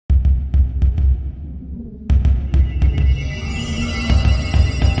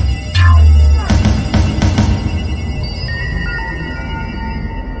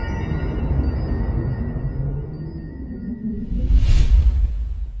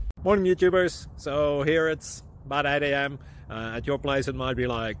Morning YouTubers. So here it's about 8 a.m. At your place it might be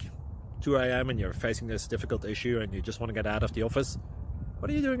like 2 a.m. and you're facing this difficult issue and you just want to get out of the office.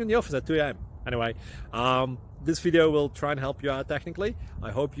 What are you doing in the office at 2 a.m.? Anyway, this video will try and help you out technically. I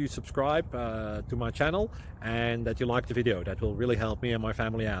hope you subscribe to my channel and that you like the video. That will really help me and my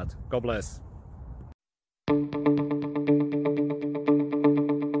family out. God bless.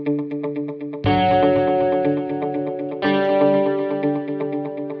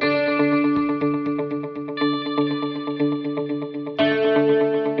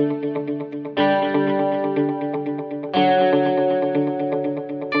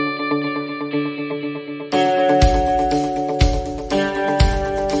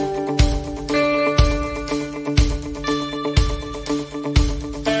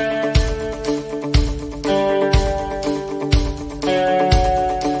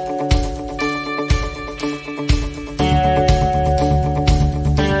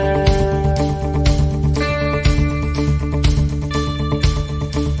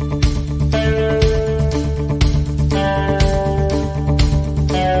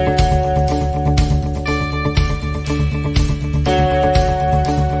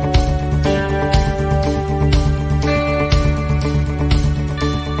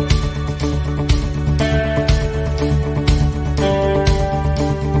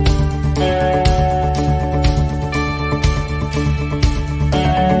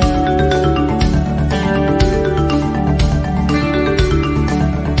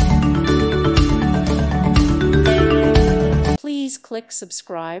 Please click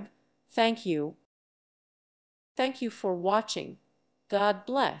subscribe. Thank you. Thank you for watching. God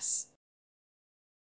bless.